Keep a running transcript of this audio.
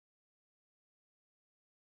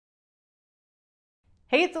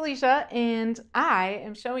Hey, it's Alicia, and I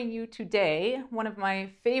am showing you today one of my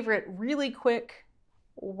favorite really quick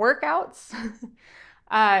workouts.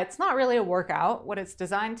 It's not really a workout. What it's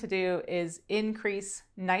designed to do is increase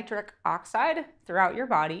nitric oxide throughout your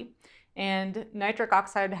body. And nitric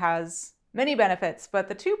oxide has many benefits, but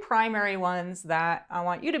the two primary ones that I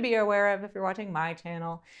want you to be aware of if you're watching my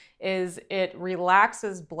channel is it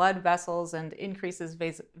relaxes blood vessels and increases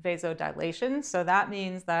vasodilation. So that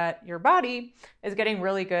means that your body is getting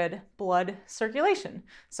really good blood circulation.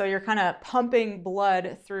 So you're kind of pumping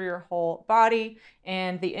blood through your whole body,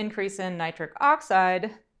 and the increase in nitric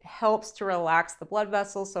oxide helps to relax the blood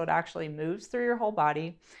vessels so it actually moves through your whole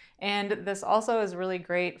body. And this also is really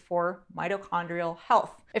great for mitochondrial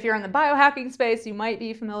health. If you're in the biohacking space, you might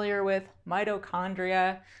be familiar with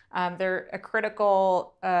mitochondria. They're a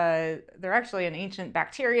critical, they're actually an ancient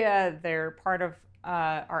bacteria. They're part of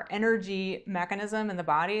our energy mechanism in the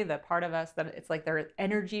body, the part of us that it's like they're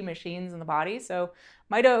energy machines in the body. So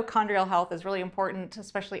mitochondrial health is really important,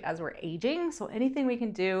 especially as we're aging. So anything we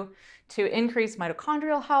can do to increase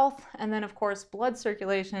mitochondrial health, and then of course blood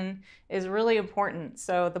circulation is really important.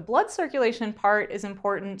 So the blood circulation part is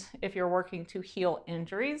important if you're working to heal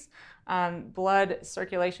injuries. Blood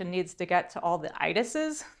circulation needs to get to all the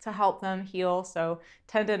itises to help them heal. So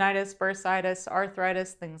tendonitis, bursitis,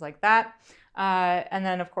 arthritis, things like that. And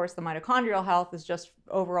then, of course, the mitochondrial health is just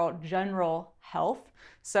overall general health.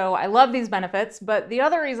 So I love these benefits, but the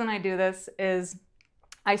other reason I do this is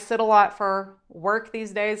I sit a lot for work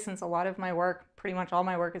these days, since a lot of my work, pretty much all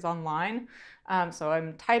my work, is online. So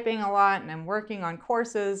I'm typing a lot and I'm working on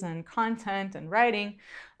courses and content and writing.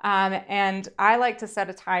 And I like to set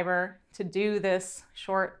a timer to do this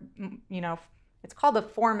short, it's called a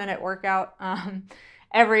 4-minute workout.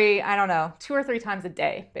 Every, I don't know, 2 or 3 times a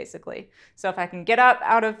day, basically. So if I can get up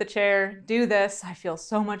out of the chair, do this, I feel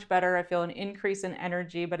so much better. I feel an increase in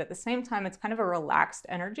energy, but at the same time, it's kind of a relaxed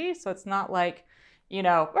energy. So it's not like,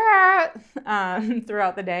 throughout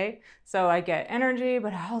the day. So I get energy,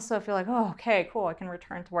 but I also feel like, oh, okay, cool, I can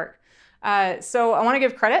return to work. So I want to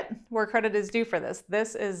give credit where credit is due for this.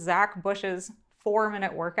 This is Zach Bush's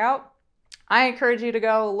 4-minute workout. I encourage you to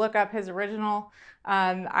go look up his original.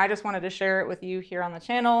 I just wanted to share it with you here on the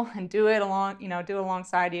channel and do it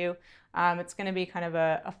alongside you. It's going to be kind of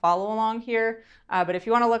a follow along here. But if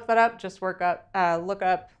you want to look that up, just look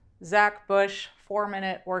up Zach Bush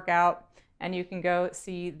 4-minute workout, and you can go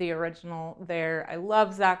see the original there. I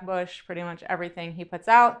love Zach Bush, pretty much everything he puts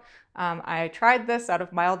out. I tried this out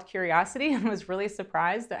of mild curiosity and was really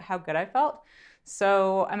surprised at how good I felt.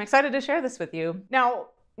 So I'm excited to share this with you. Now,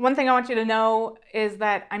 one thing I want you to know is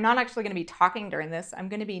that I'm not actually going to be talking during this. I'm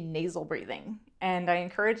going to be nasal breathing. And I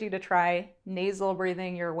encourage you to try nasal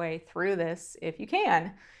breathing your way through this if you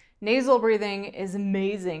can. Nasal breathing is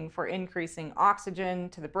amazing for increasing oxygen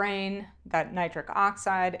to the brain. That nitric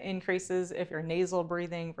oxide increases if you're nasal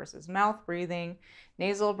breathing versus mouth breathing.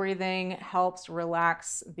 Nasal breathing helps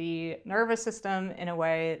relax the nervous system in a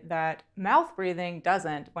way that mouth breathing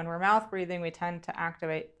doesn't. When we're mouth breathing, we tend to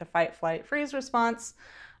activate the fight, flight, freeze response.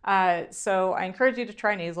 So I encourage you to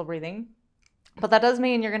try nasal breathing, but that does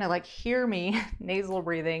mean you're gonna hear me nasal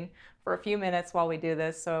breathing for a few minutes while we do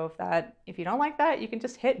this. So if you don't like that, you can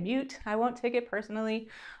just hit mute. I won't take it personally.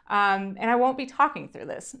 And I won't be talking through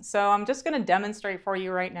this. So I'm just gonna demonstrate for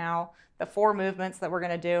you right now the 4 movements that we're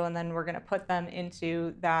gonna do, and then we're gonna put them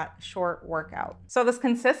into that short workout. So this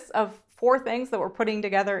consists of 4 things that we're putting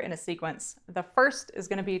together in a sequence. The first is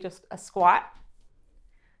gonna be just a squat.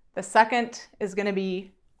 The second is gonna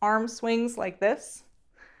be arm swings like this.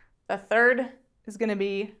 The third is going to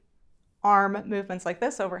be arm movements like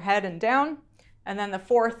this, overhead and down. And then the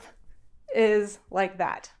fourth is like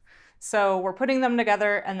that. So we're putting them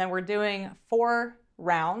together, and then we're doing 4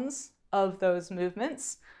 rounds of those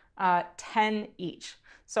movements, 10 each.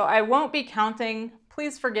 So I won't be counting.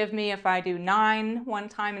 Please forgive me if I do 9 one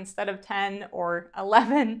time instead of 10, or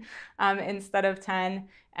 11 instead of 10,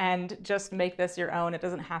 and just make this your own. It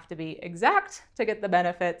doesn't have to be exact to get the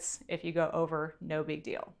benefits. If you go over, no big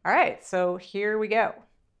deal. All right, so here we go.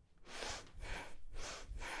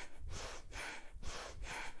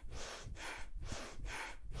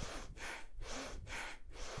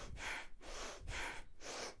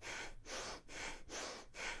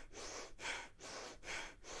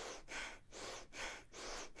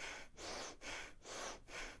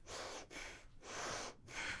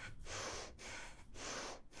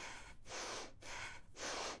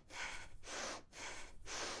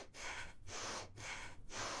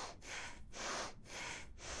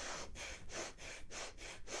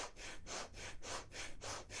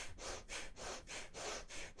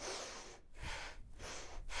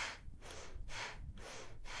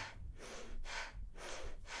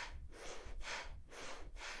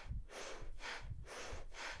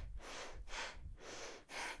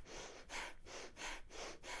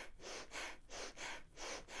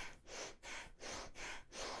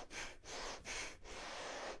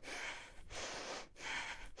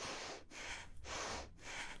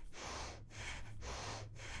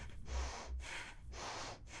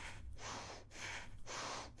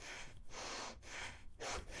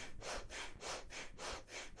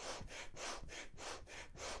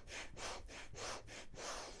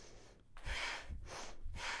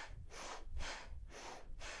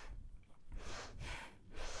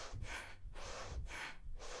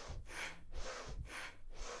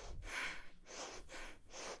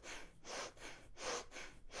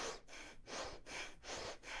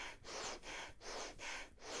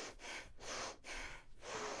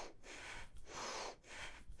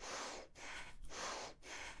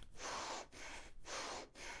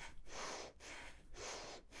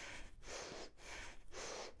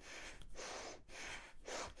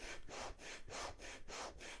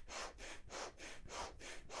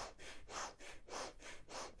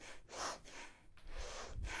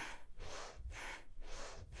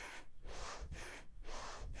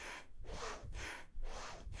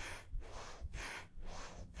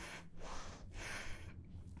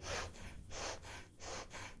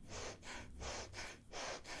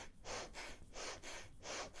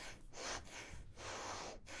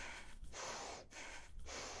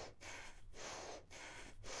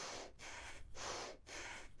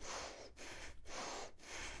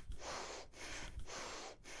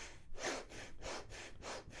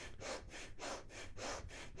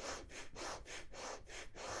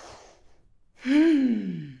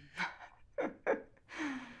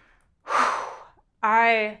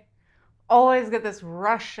 always get this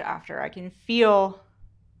rush after. I can feel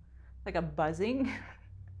like a buzzing.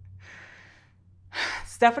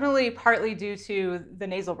 It's definitely partly due to the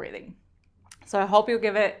nasal breathing. So I hope you'll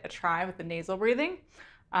give it a try with the nasal breathing.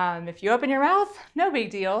 If you open your mouth, no big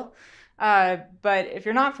deal. But if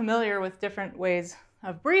you're not familiar with different ways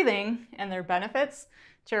of breathing and their benefits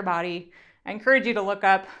to your body, I encourage you to look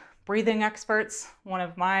up breathing experts. One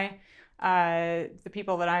of the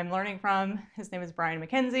people that I'm learning from, his name is Brian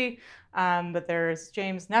McKenzie, but there's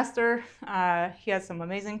James Nestor. He has some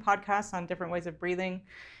amazing podcasts on different ways of breathing.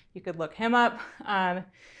 You could look him up.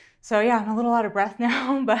 So yeah, I'm a little out of breath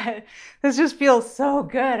now, but this just feels so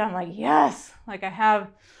good. I'm like, yes, like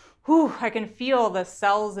I can feel the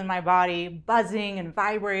cells in my body buzzing and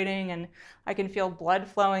vibrating, and I can feel blood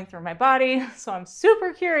flowing through my body. So I'm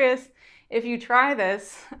super curious if you try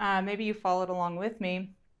this, maybe you followed along with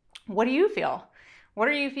me. What do you feel? What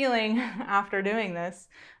are you feeling after doing this?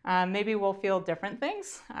 Maybe we'll feel different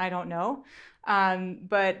things. I don't know.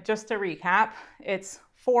 But just to recap, it's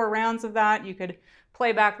 4 rounds of that. You could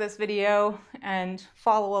play back this video and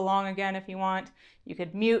follow along again if you want. You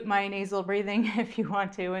could mute my nasal breathing if you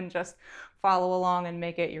want to and just follow along and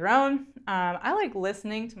make it your own. I like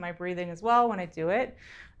listening to my breathing as well when I do it.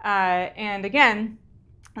 And again,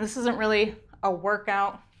 this isn't really a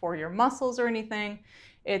workout for your muscles or anything.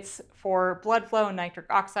 It's for blood flow and nitric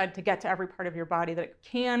oxide to get to every part of your body that it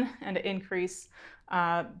can and to increase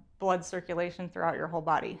blood circulation throughout your whole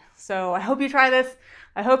body. So I hope you try this.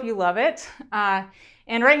 I hope you love it.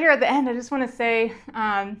 And right here at the end, I just want to say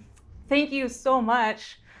thank you so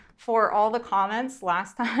much for all the comments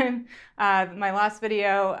last time. My last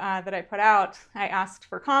video that I put out, I asked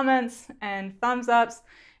for comments and thumbs ups,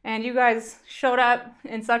 and you guys showed up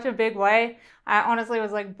in such a big way. I honestly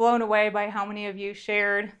was like blown away by how many of you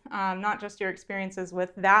shared not just your experiences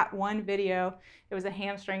with that one video. It was a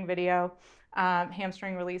hamstring video,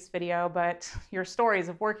 hamstring release video, but your stories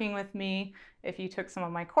of working with me, if you took some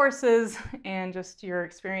of my courses, and just your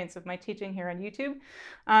experience of my teaching here on YouTube.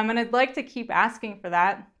 And I'd like to keep asking for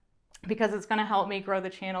that because it's going to help me grow the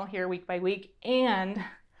channel here week by week. And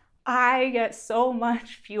I get so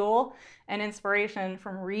much fuel and inspiration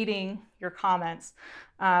from reading your comments.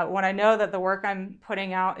 When I know that the work I'm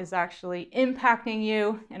putting out is actually impacting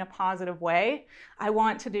you in a positive way, I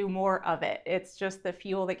want to do more of it. It's just the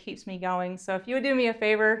fuel that keeps me going. So if you would do me a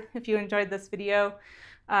favor, if you enjoyed this video,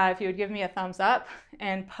 if you would give me a thumbs up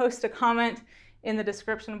and post a comment in the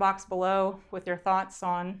description box below with your thoughts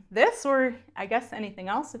on this, or I guess anything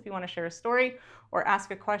else, if you want to share a story or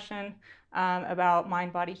ask a question about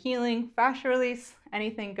mind-body healing, fascia release,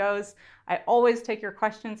 anything goes. I always take your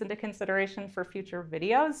questions into consideration for future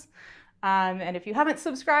videos. And if you haven't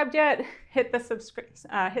subscribed yet, hit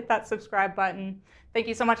that subscribe button. Thank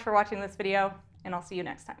you so much for watching this video, and I'll see you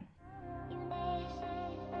next time.